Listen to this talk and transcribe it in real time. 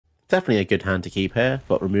Definitely a good hand to keep here.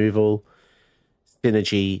 Got removal,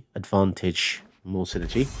 synergy, advantage, more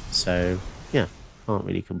synergy. So, yeah, can't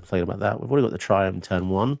really complain about that. We've already got the Triumph turn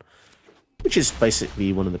 1, which is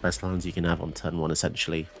basically one of the best lands you can have on turn 1,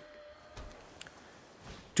 essentially.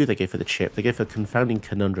 Do they go for the chip? They go for Confounding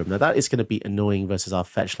Conundrum. Now, that is going to be annoying versus our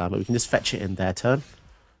fetch land, but we can just fetch it in their turn.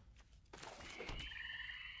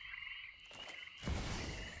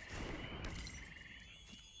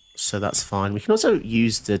 So that's fine. We can also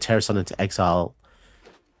use the Terror Summon to exile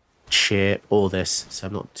chip or this, so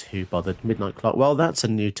I'm not too bothered. Midnight Clock. Well, that's a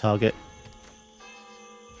new target.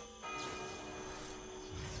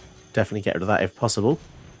 Definitely get rid of that if possible.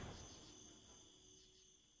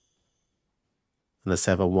 Unless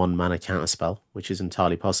they have a 1-mana counterspell, which is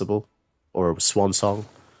entirely possible. Or a Swan Song.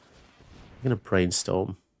 I'm going to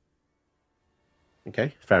Brainstorm.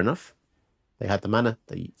 Okay, fair enough. They had the mana.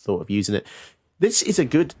 They thought of using it. This is a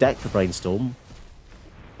good deck for Brainstorm.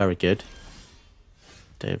 Very good.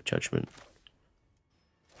 Day of Judgment.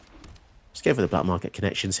 Let's go for the Black Market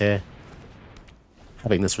connections here.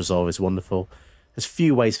 Having this resolve is wonderful. There's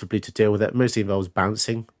few ways for blue to deal with it. Mostly involves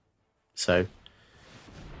bouncing. So,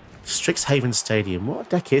 Strixhaven Stadium. What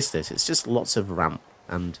deck is this? It's just lots of ramp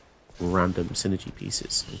and random synergy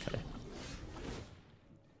pieces. Okay.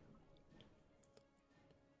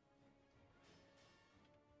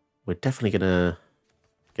 We're definitely going to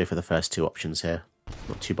go for the first two options here.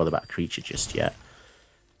 Not too bothered about a creature just yet.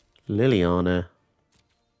 Liliana.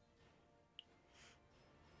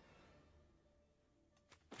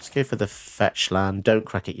 Let's go for the fetch land. Don't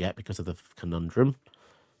crack it yet because of the conundrum.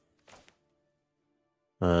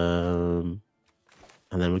 And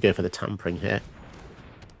then we'll go for the tampering here.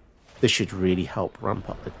 This should really help ramp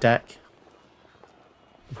up the deck.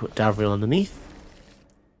 Put Davriel underneath.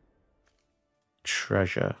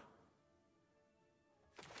 Treasure.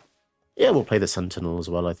 Yeah, we'll play the Sentinel as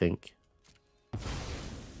well, I think.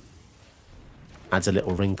 Adds a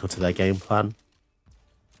little wrinkle to their game plan.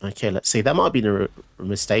 Okay, let's see. That might have been a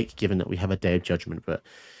mistake, given that we have a Day of Judgment, but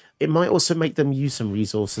it might also make them use some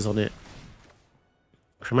resources on it.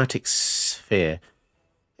 Chromatic Sphere.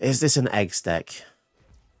 Is this an eggs deck?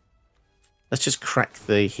 Let's just crack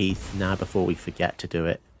the Heath now before we forget to do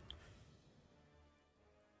it.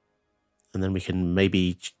 And then we can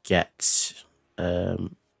maybe get,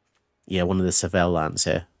 yeah, one of the Seville lands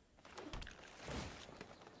here.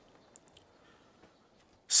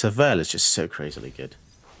 Seville is just so crazily good.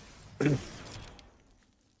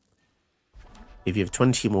 If you have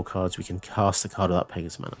 20 more cards, we can cast the card without paying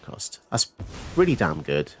its mana cost. That's really damn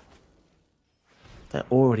good. They're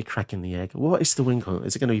already cracking the egg. What is the win con?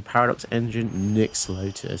 Is it going to be Paradox Engine? Nyx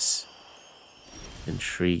Lotus.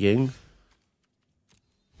 Intriguing.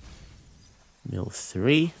 Mill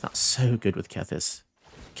 3. That's so good with Kethis.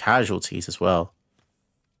 Casualties as well.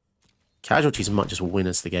 Casualties might just win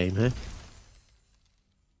us the game here.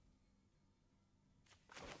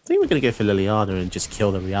 I think we're going to go for Liliana and just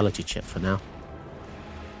kill the reality chip for now.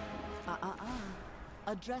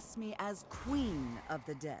 Address me as Queen of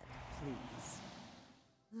the Dead, please.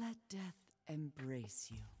 Let death embrace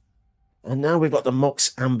you. And now we've got the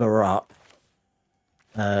Mox Amber up.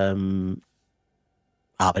 But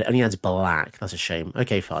it only adds black. That's a shame.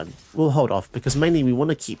 Okay, fine. We'll hold off because mainly we want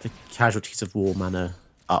to keep the Casualties of War mana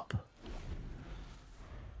up.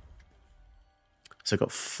 So I've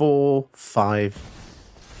got 4, 5,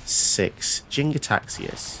 6.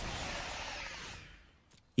 Jingataxius.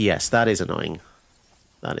 Yes, that is annoying.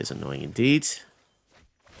 That is annoying indeed.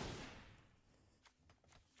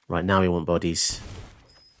 Right, now we want bodies.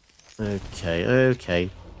 Okay,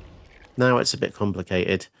 okay. Now it's a bit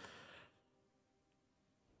complicated.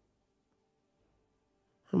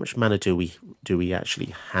 How much mana do we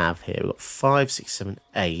actually have here? We've got 5, 6, 7,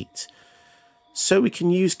 8. So we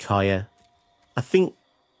can use Kaya. I think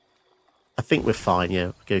we're fine, yeah.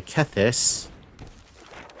 We'll go Kethis.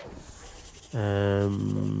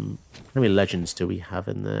 How many legends do we have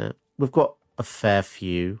in there? We've got a fair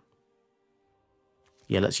few.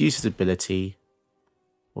 Yeah, let's use his ability.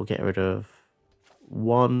 We'll get rid of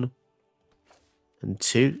 1 and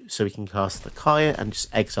 2, so we can cast the Kaya and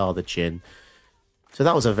just exile the Jhin. So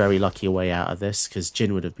that was a very lucky way out of this, because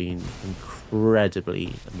Jhin would have been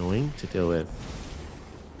incredibly annoying to deal with.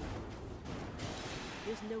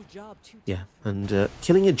 Yeah, and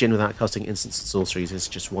killing a Jhin without casting instants and sorceries is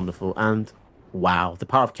just wonderful. And wow, the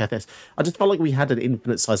power of Kethis. I just felt like we had an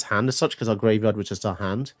infinite sized hand as such, because our graveyard was just our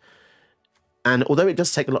hand. And although it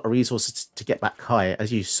does take a lot of resources to get back Kaya,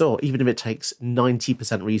 as you saw, even if it takes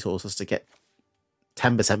 90% resources to get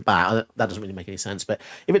 10% back, that doesn't really make any sense. But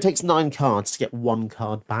if it takes 9 cards to get 1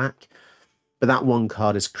 card back, but that one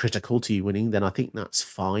card is critical to you winning, then I think that's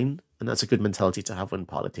fine. And that's a good mentality to have when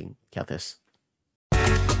piloting Kethis.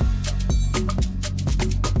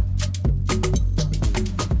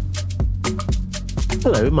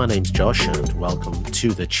 Hello, my name's Josh and welcome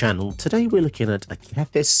to the channel. Today we're looking at a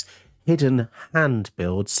Kethis hidden hand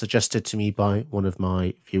build suggested to me by one of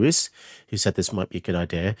my viewers who said this might be a good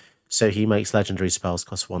idea. So he makes legendary spells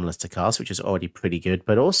cost 1 less to cast, which is already pretty good,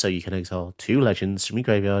 but also you can exile 2 legends from your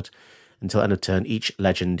graveyard until end of turn. Each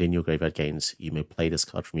legend in your graveyard gains. You may play this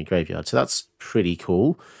card from your graveyard. So that's pretty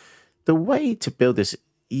cool. The way to build this,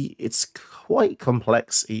 it's quite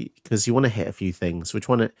complex because you want to hit a few things. We're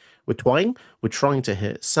trying to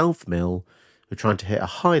hit self-mill, we're trying to hit a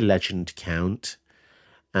high legend count,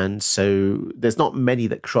 and so there's not many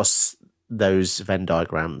that cross those Venn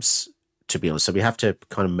diagrams, to be honest. So we have to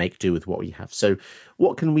kind of make do with what we have. So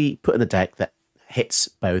what can we put in the deck that hits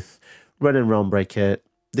both? Run and Realm Breaker.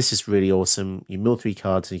 This is really awesome. You mill 3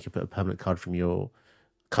 cards and you can put a permanent card from your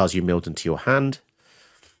cards you milled into your hand.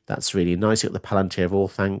 That's really nice. You've got the Palantir of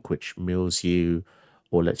Orthanc, which mills you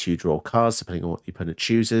or lets you draw cards depending on what the opponent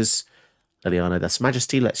chooses. Liliana, that's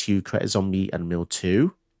Majesty, lets you create a zombie and mill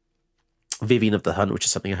 2. Vivian of the Hunt, which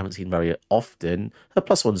is something I haven't seen very often. Her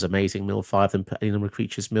 +1's amazing. Mill 5, then put any number of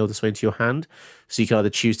creatures milled this way into your hand. So you can either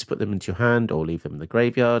choose to put them into your hand or leave them in the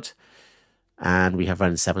graveyard. And we have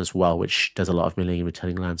Ren 7 as well, which does a lot of milling and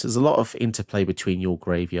returning lands. There's a lot of interplay between your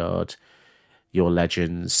graveyard, your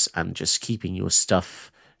legends, and just keeping your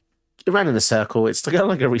stuff around in a circle. It's kind of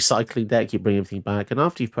like a recycling deck. You bring everything back, and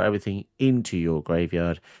after you've put everything into your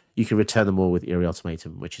graveyard, you can return them all with Eerie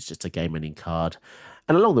Ultimatum, which is just a game-ending card.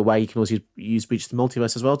 And along the way, you can also use Breach of the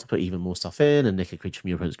Multiverse as well to put even more stuff in and nick a creature from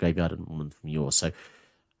your opponent's graveyard and one from yours. So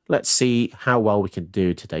let's see how well we can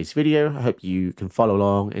do today's video. I hope you can follow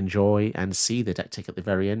along, enjoy, and see the deck tick at the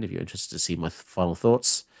very end if you're interested to see my final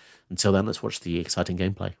thoughts. Until then, let's watch the exciting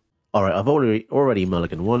gameplay. All right, I've already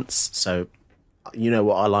mulliganed once, so you know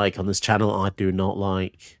what I like on this channel. I do not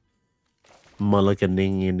like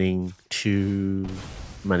mulliganing too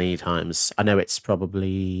many times. I know it's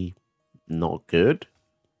probably not good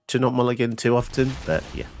to not mulligan too often, but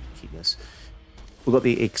yeah, keep this. We've got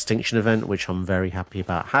the Extinction event, which I'm very happy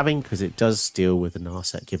about having because it does deal with the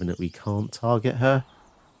Narset, given that we can't target her.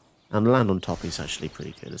 And land on top is actually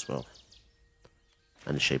pretty good as well.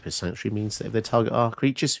 And Shaper's Sanctuary means that if they target our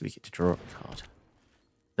creatures, we get to draw a card.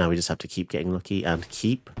 Now we just have to keep getting lucky and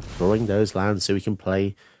keep drawing those lands so we can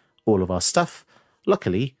play all of our stuff.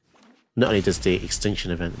 Luckily, not only does the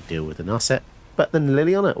Extinction event deal with the Narset, but then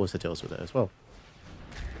Liliana also deals with it as well.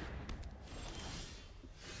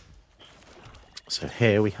 So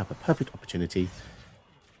here we have a perfect opportunity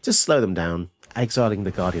to slow them down, exiling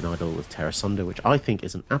the Guardian Idol with Terra Sunder, which I think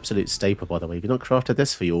is an absolute staple, by the way. If you've not crafted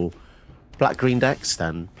this for your black-green decks,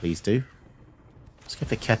 then please do. Let's go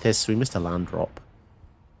for Kethis. We missed a land drop.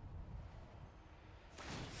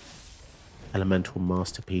 Elemental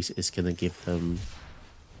Masterpiece is going to give them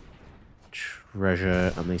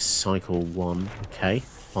treasure, and they cycle 1. Okay,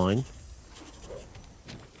 fine.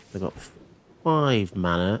 They've got 5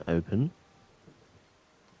 mana open.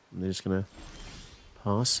 And they're just going to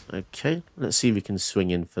pass. Okay, let's see if we can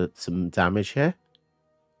swing in for some damage here.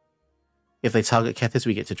 If they target Kethis,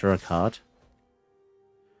 we get to draw a card.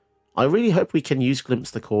 I really hope we can use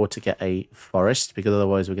Glimpse the Core to get a forest, because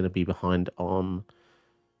otherwise we're going to be behind on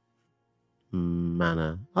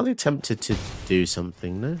mana. Are they tempted to do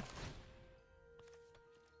something? No?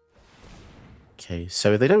 Okay,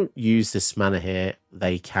 so if they don't use this mana here,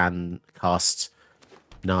 they can cast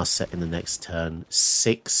Narset in the next turn.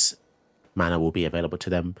 6 mana will be available to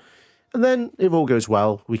them. And then, if all goes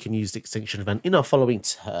well, we can use the Extinction event in our following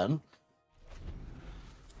turn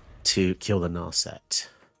to kill the Narset.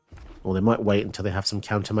 Or they might wait until they have some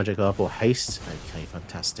counter magic up or haste. Okay,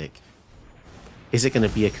 fantastic. Is it going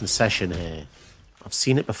to be a concession here? I've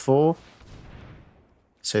seen it before.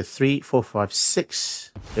 So 3, 4, 5,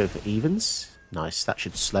 6 go for evens. Nice, that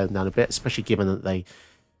should slow them down a bit, especially given that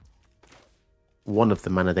one of the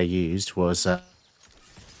mana they used was a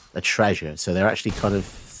treasure. So they're actually kind of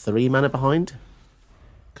 3 mana behind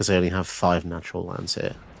because they only have 5 natural lands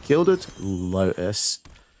here. Gilded Lotus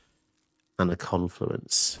and a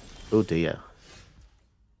Confluence. Oh dear.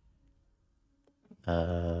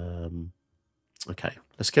 Okay,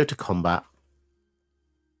 let's go to combat.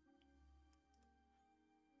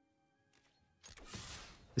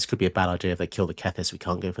 This could be a bad idea if they kill the Kethis. We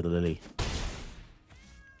can't go for the Lily.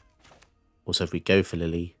 Also, if we go for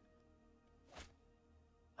Lily,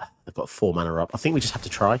 they've got 4 mana up. I think we just have to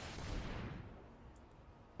try.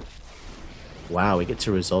 Wow, we get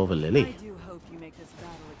to resolve a Lily. I do hope you make this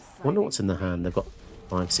battle exciting. Wonder what's in the hand. They've got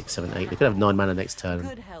 5, 6, 7, 8. They could have 9 mana next turn.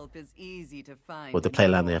 Good help is easy to find. Or the play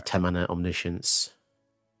land, they have 10 mana Omniscience.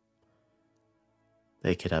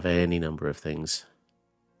 They could have any number of things.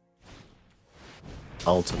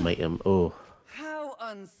 Ultimatum. Oh,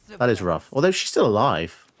 that is rough. Although she's still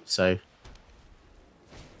alive, so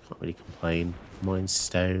can't really complain. Mind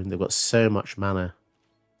Stone. They've got so much mana.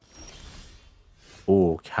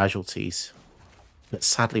 Oh, casualties. But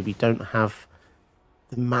sadly, we don't have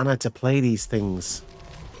the mana to play these things.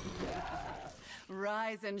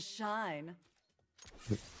 Rise and shine.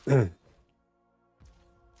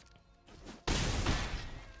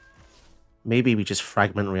 Maybe we just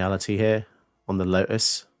fragment reality here on the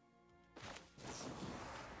Lotus.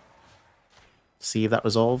 See if that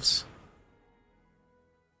resolves.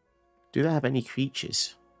 Do they have any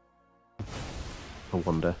creatures? I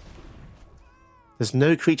wonder. There's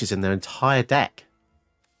no creatures in their entire deck.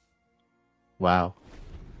 Wow.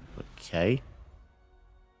 Okay.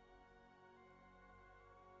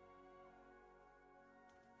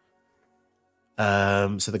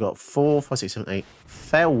 So they've got 4, 5, 6, 7, 8.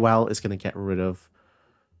 Farewell is going to get rid of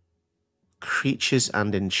creatures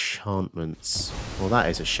and enchantments. Well, that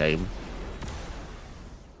is a shame.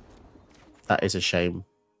 That is a shame.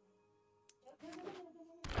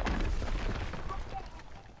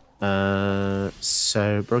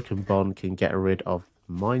 So Broken Bond can get rid of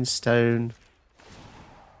Mind Stone.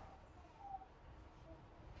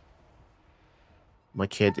 My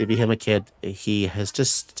kid, if you hear my kid, he has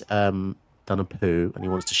just done a poo and he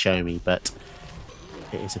wants to show me, but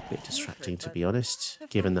it is a bit distracting, to be honest,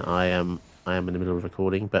 given that I am in the middle of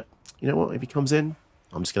recording. But you know what? If he comes in,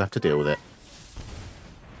 I'm just gonna have to deal with it.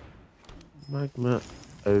 Magma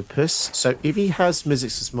Opus. So if he has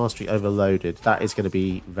Mizzix's Mastery overloaded, that is going to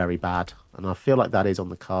be very bad, and I feel like that is on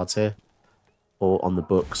the cards here, or on the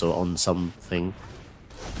books, or on something.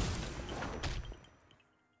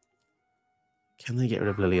 Can they get rid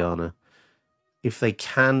of Liliana? If they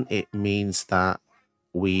can, it means that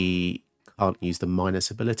we can't use the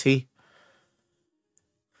minus ability.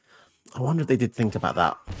 I wonder if they did think about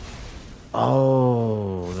that.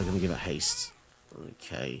 Oh, they're going to give it haste.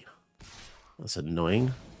 Okay. That's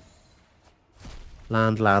annoying.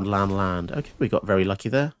 Land, land, land, land. Okay, we got very lucky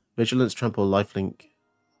there. Vigilance, Trample, Lifelink,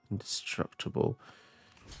 Indestructible.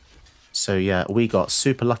 So yeah, we got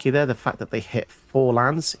super lucky there. The fact that they hit 4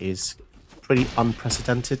 lands is pretty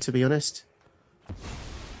unprecedented, to be honest.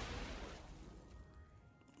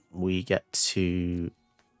 We get to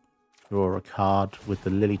draw a card with the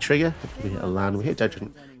Lily trigger. If we hit a land, we hit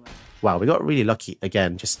Dodging. Wow, we got really lucky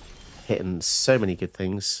again, just hitting so many good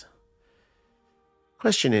things.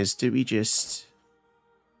 Question is, do we just...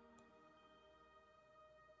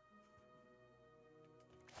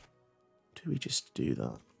 do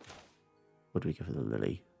that? Or do we go for the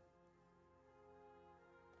Lily?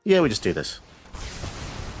 Yeah, we just do this.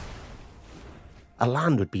 A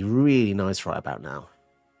land would be really nice right about now.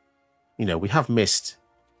 You know, we have missed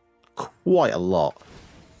quite a lot,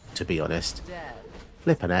 to be honest.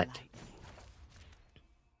 Flip an heck.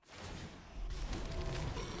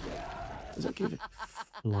 Does it give it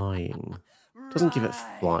flying? Doesn't give it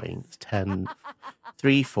flying. It's 10,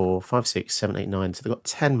 3, 4, 5, 6, 7, 8, 9. So they've got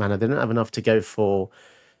 10 mana. They don't have enough to go for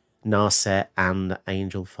Narset and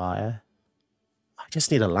Angel Fire. I just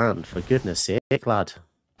need a land, for goodness sake, lad.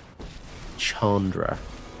 Chandra.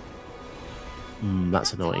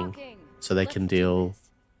 That's annoying. So they can deal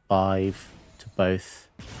 5 to both.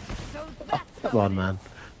 Oh, come on, man.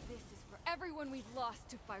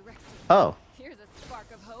 Oh. Here's a spark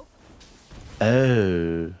of hope.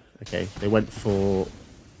 Oh. Okay, they went for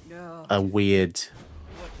a weird...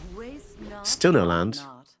 Still no land.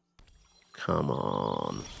 Come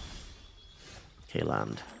on. Okay,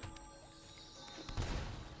 land.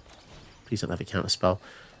 Please don't have a counter spell.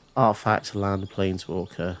 Artifact, land,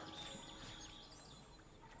 planeswalker.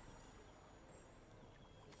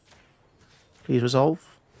 Please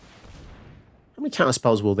resolve. How many counter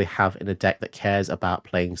spells will they have in a deck that cares about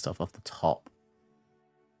playing stuff off the top?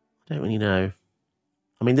 I don't really know.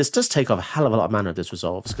 I mean, this does take off a hell of a lot of mana if this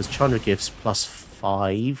resolves, because Chandra gives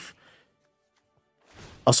 +5.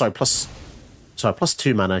 Oh, sorry, plus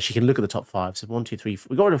 2 mana. She can look at the top 5. So 1, 2, 3.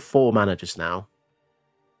 We got rid of 4 mana just now.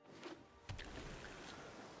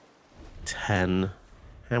 10.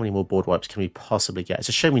 How many more board wipes can we possibly get? It's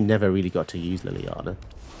a shame we never really got to use Liliana.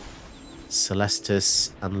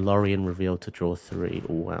 Celestis and Lorien revealed to draw 3.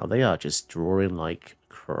 Oh, wow, they are just drawing like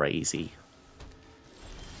crazy.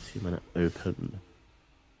 2 mana open.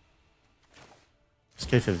 Let's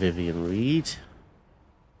go for Vivian Reed.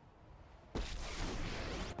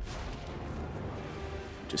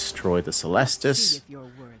 Destroy the Celestis.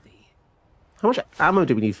 How much ammo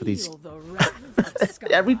do we need for these? Feel the wrath of the sky.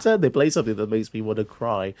 Every turn they play something that makes me want to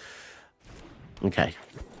cry. Okay.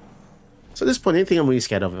 So at this point, the only thing I'm really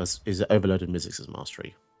scared of is Overloaded Mizzix's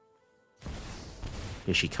Mastery.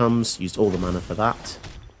 Here she comes. Used all the mana for that.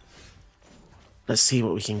 Let's see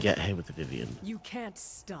what we can get here with the Vivian. You can't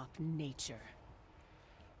stop nature.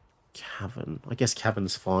 Cavern. I guess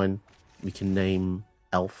Cavern's fine. We can name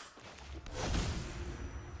Elf.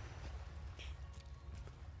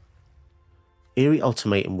 Eerie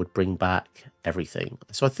Ultimatum would bring back everything.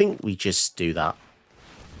 So I think we just do that.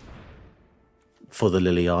 For the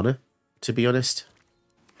Liliana, to be honest.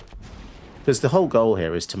 Because the whole goal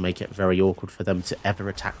here is to make it very awkward for them to ever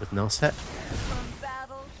attack with Narset.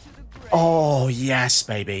 Oh, yes,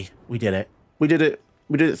 baby. We did it. We did it.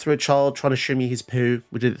 We did it through a child trying to shimmy his poo.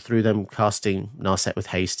 We did it through them casting Narset with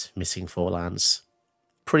haste, missing 4 lands.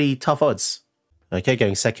 Pretty tough odds. Okay,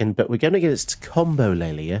 going second, but we're going against Combo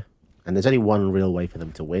Lelia, and there's only one real way for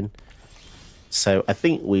them to win. So I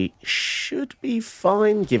think we should be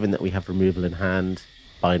fine, given that we have removal in hand,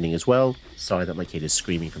 binding as well. Sorry that my kid is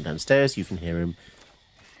screaming from downstairs. You can hear him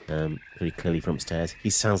pretty clearly from upstairs. He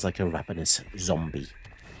sounds like a ravenous zombie,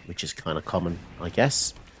 which is kind of common, I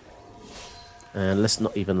guess. And let's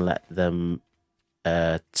not even let them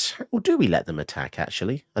attack. Or do we let them attack,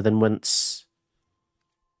 actually? And then once...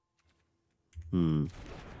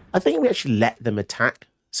 I think we actually let them attack,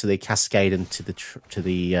 so they cascade into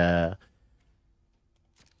the...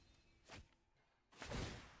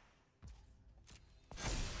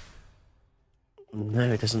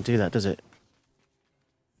 No, it doesn't do that, does it?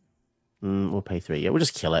 We'll pay 3. Yeah, we'll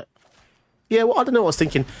just kill it. Yeah, well, I don't know what I was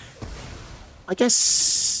thinking. I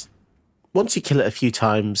guess once you kill it a few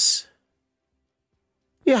times...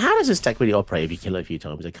 Yeah, how does this deck really operate if you kill it a few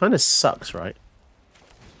times? It kind of sucks, right?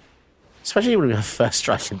 Especially when we have First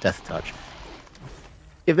Strike and Death Touch.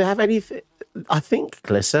 If they have anything... I think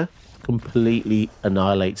Glisser completely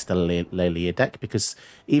annihilates the Lelia deck, because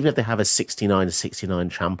even if they have a 69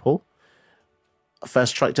 trample,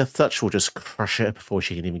 First Strike Death Touch will just crush her before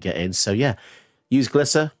she can even get in. So yeah, use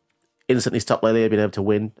Glisser, instantly stop Lelia being able to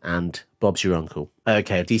win, and Bob's your uncle.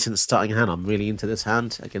 Okay, a decent starting hand. I'm really into this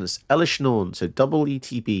hand against Elish Norn, so double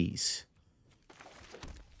ETBs.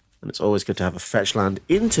 And it's always good to have a fetch land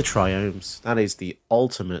into Triomes. That is the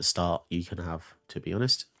ultimate start you can have, to be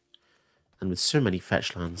honest. And with so many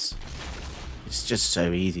fetch lands, it's just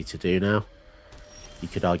so easy to do now. You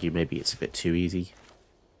could argue maybe it's a bit too easy.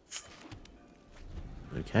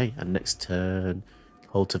 Okay, and next turn,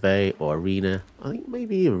 Cultivate or Arena. I think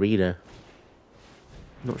maybe Arena.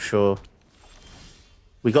 Not sure.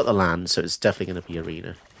 We got the land, so it's definitely going to be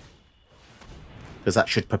Arena. Because that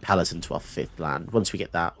should propel us into our 5th land. Once we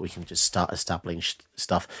get that, we can just start establishing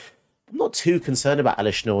stuff. I'm not too concerned about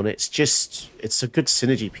Elish Norn. It's just, it's a good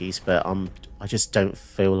synergy piece, but I just don't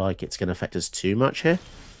feel like it's going to affect us too much here.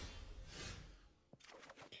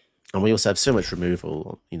 And we also have so much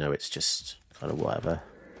removal, you know, it's just kind of whatever.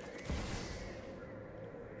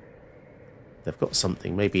 They've got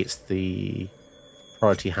something. Maybe it's the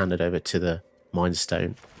priority handed over to the Mind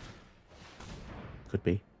Stone. Could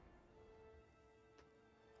be.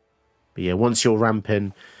 But yeah, once you're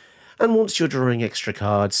ramping and once you're drawing extra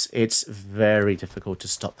cards, it's very difficult to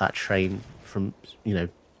stop that train from, you know,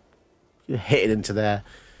 hitting into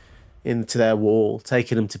their wall,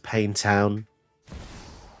 taking them to Pain Town.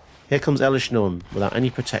 Here comes Elish Norn without any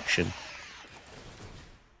protection.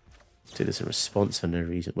 Do this in response for no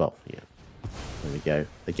reason. Well, yeah. There we go.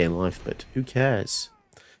 They gain life, but who cares?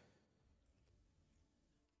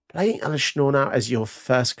 Playing Elish Norn out as your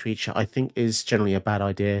first creature, I think, is generally a bad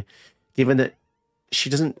idea, given that she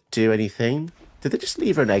doesn't do anything. Did they just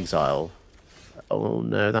leave her in exile? Oh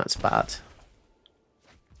no, that's bad.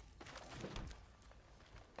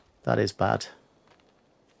 That is bad.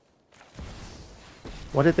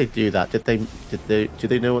 Why did they do that? Do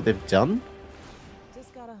they know what they've done?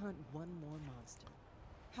 Just gotta hunt one more monster.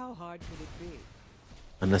 How hard could it be?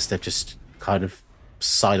 Unless they've just kind of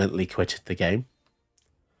silently quitted the game.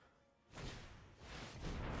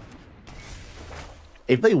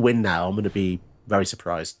 If they win now, I'm going to be very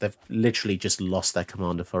surprised. They've literally just lost their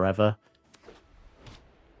commander forever.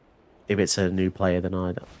 If it's a new player, then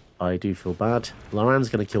I do feel bad. Loran's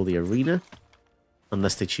going to kill the Arena.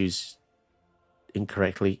 Unless they choose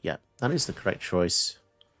incorrectly. Yeah, that is the correct choice.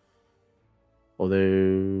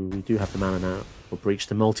 Although we do have the mana now. We'll breach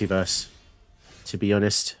the multiverse, to be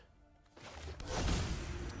honest.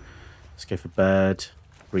 Let's go for Bird.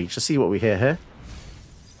 Breach. Let's see what we hear here.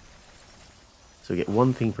 So we get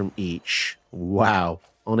one thing from each. Wow.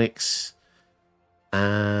 Onyx.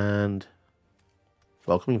 And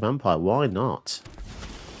Welcoming Vampire. Why not?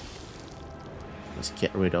 Let's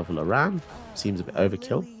get rid of Loran. Seems a bit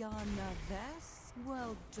overkill.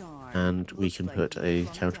 And we can put a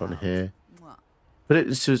counter on here. Put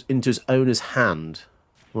it into his owner's hand.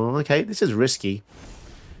 Well, okay, this is risky.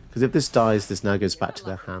 Because if this dies, this now goes back to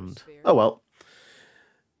their hand. Oh well.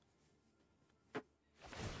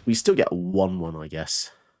 We still get 1/1, I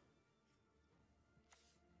guess.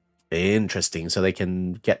 Interesting. So they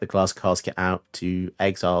can get the glass casket out to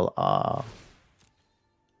exile our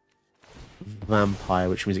vampire,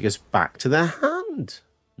 which means it goes back to their hand.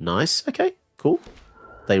 Nice. Okay, cool.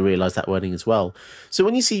 They realise that wording as well. So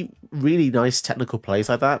when you see really nice technical plays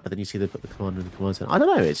like that, but then you see they put the commander in the command zone, I don't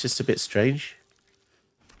know, it's just a bit strange.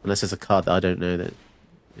 Unless there's a card that I don't know that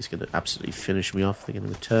is going to absolutely finish me off. They're going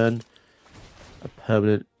to return a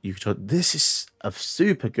permanent. You control. This is a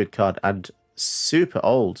super good card and super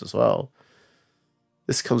old as well.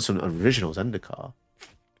 This comes from original Zendikar.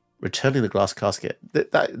 Returning the glass casket.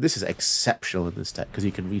 This is exceptional in this deck because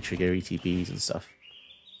you can re-trigger ETBs and stuff.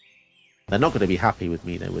 They're not going to be happy with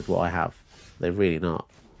me though with what I have. They're really not.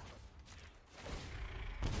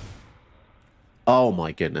 Oh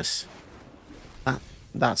my goodness.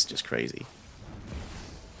 That's just crazy.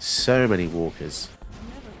 So many walkers.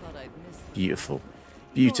 Beautiful.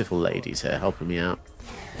 Beautiful ladies here helping me out.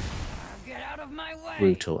 Get out of my way.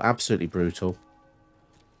 Brutal. Absolutely brutal.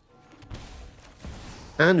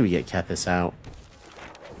 And we get Kethis out.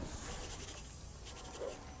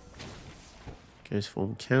 Goes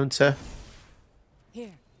form counter.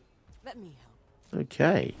 Here, let me help.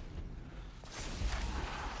 Okay.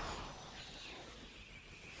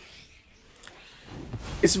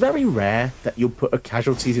 It's very rare that you'll put a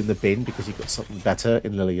casualties in the bin because you've got something better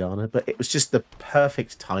in Liliana, but it was just the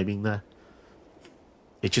perfect timing there.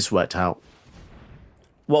 It just worked out.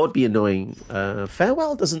 What would be annoying,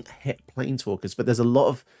 Farewell doesn't hit Planeswalkers, but there's a lot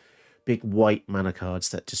of big white mana cards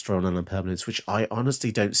that destroy non-land permanents, which I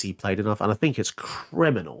honestly don't see played enough, and I think it's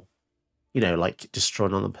criminal. You know, like destroy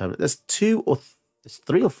non-land permanent. There's there's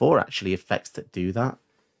 3 or 4 actually effects that do that.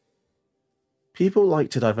 People like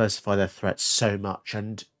to diversify their threats so much,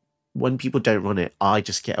 and when people don't run it, I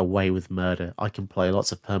just get away with murder. I can play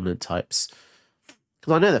lots of permanent types.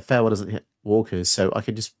 Because I know that Farewell doesn't hit walkers, so I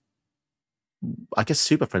can just... I guess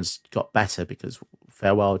Super Friends got better because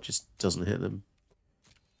Farewell just doesn't hit them.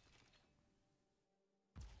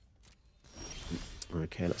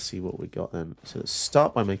 Okay, let's see what we got then. So let's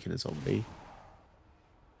start by making a zombie.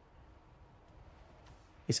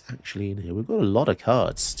 It's actually in here. We've got a lot of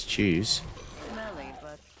cards to choose.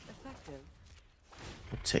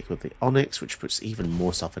 I'll take with the Onyx, which puts even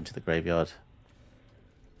more stuff into the graveyard.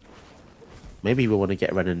 Maybe we want to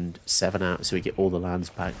get Renin 7 out so we get all the lands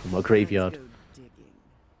back from our graveyard.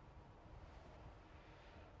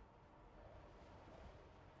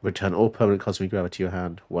 Return all permanent cosmic gravity to your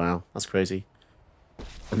hand. Wow, that's crazy.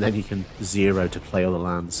 And then you can 0 to play all the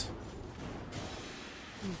lands.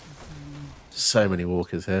 So many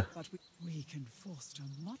walkers here. But we can foster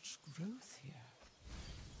much growth here.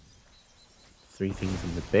 3 things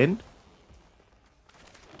in the bin.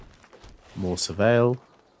 More Surveil.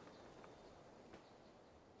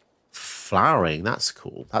 Flowering, that's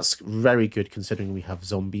cool. That's very good considering we have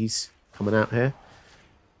zombies coming out here.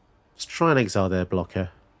 Let's try and exile their blocker.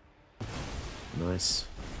 Nice.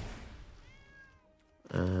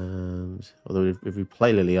 And although if we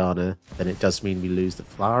play Liliana, then it does mean we lose the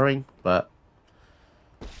flowering, but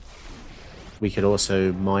we could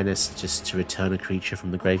also minus just to return a creature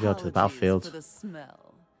from the graveyard to the battlefield. For the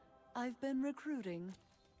smell. I've been recruiting.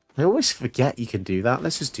 I always forget you can do that.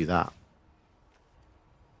 Let's just do that.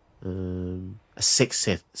 A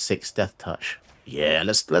 6/6 death touch. Yeah,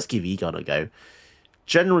 let's give Egon a go.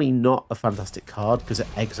 Generally not a fantastic card because it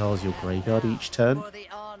exiles your graveyard each turn,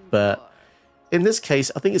 but in this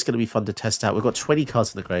case I think it's going to be fun to test out. We've got 20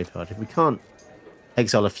 cards in the graveyard. If we can't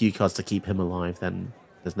exile a few cards to keep him alive, then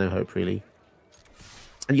there's no hope really.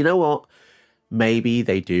 And you know what? Maybe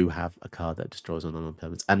they do have a card that destroys on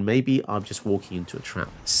non-permanents, and maybe I'm just walking into a trap.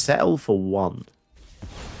 Settle for 1.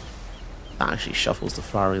 That actually shuffles the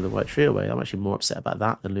flowering of the white tree away. I'm actually more upset about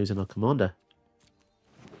that than losing our commander.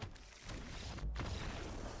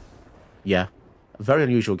 Yeah, a very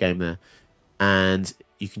unusual game there. And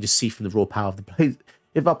you can just see from the raw power of the play.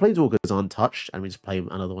 If our planeswalkers aren't touched and we just play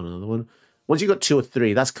another one, once you've got 2 or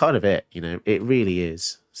 3, that's kind of it. You know, it really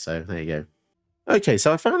is. So there you go. Okay,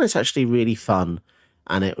 so I found this actually really fun.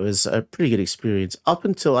 And it was a pretty good experience up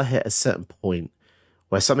until I hit a certain point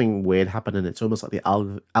where something weird happened, and it's almost like the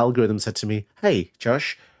algorithm said to me, "Hey,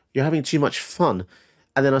 Josh, you're having too much fun."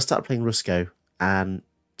 And then I started playing Rusko and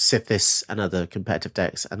Sithis and other competitive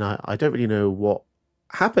decks, and I don't really know what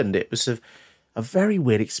happened. It was a very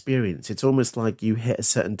weird experience. It's almost like you hit a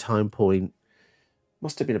certain time point,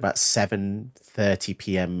 must have been about 7:30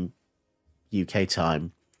 p.m. UK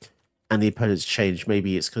time, and the opponents changed.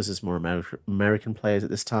 Maybe it's because there's more American players at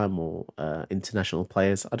this time, or international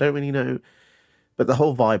players. I don't really know. But the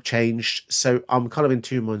whole vibe changed. So I'm kind of in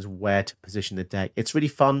two minds where to position the deck. It's really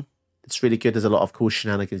fun. It's really good. There's a lot of cool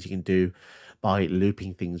shenanigans you can do by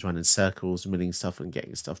looping things around in circles, milling stuff and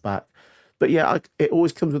getting stuff back. But yeah, it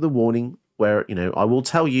always comes with a warning where, you know, I will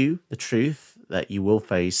tell you the truth that you will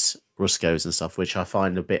face Ruscos and stuff, which I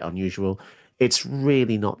find a bit unusual. It's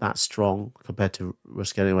really not that strong compared to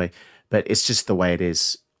Rusco anyway, but it's just the way it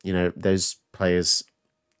is. You know, those players,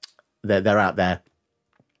 they're out there.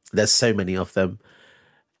 There's so many of them.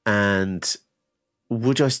 And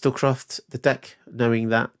would I still craft the deck knowing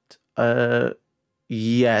that?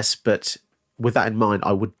 Yes, but with that in mind,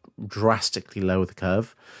 I would drastically lower the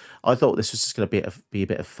curve. I thought this was just going to be a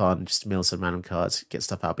bit of fun, just mill some random cards, get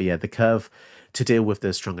stuff out. But yeah, the curve to deal with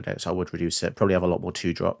the stronger decks, I would reduce it. Probably have a lot more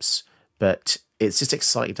 2-drops. But it's just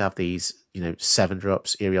exciting to have these, you know,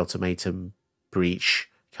 7-drops, Eerie Ultimatum, Breach,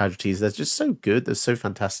 Casualties. They're just so good. They're so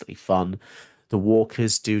fantastically fun. The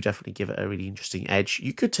walkers do definitely give it a really interesting edge.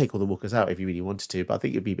 You could take all the walkers out if you really wanted to, but I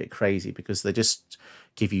think it'd be a bit crazy because they just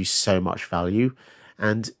give you so much value.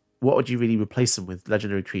 And what would you really replace them with?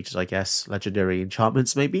 Legendary creatures, I guess. Legendary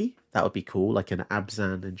enchantments, maybe? That would be cool, like an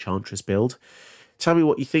Abzan Enchantress build. Tell me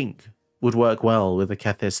what you think would work well with the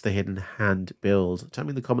Kethis, the Hidden Hand build. Tell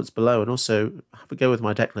me in the comments below, and also have a go with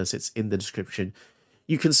my deck list. It's in the description.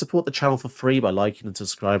 You can support the channel for free by liking and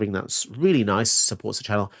subscribing. That's really nice, supports the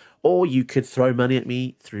channel. Or you could throw money at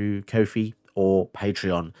me through Ko-fi or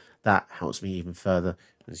Patreon. That helps me even further,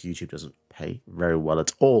 as YouTube doesn't pay very well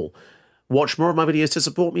at all. Watch more of my videos to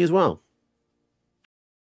support me as well.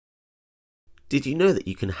 Did you know that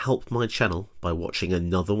you can help my channel by watching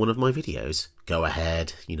another one of my videos? Go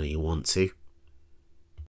ahead, you know you want to.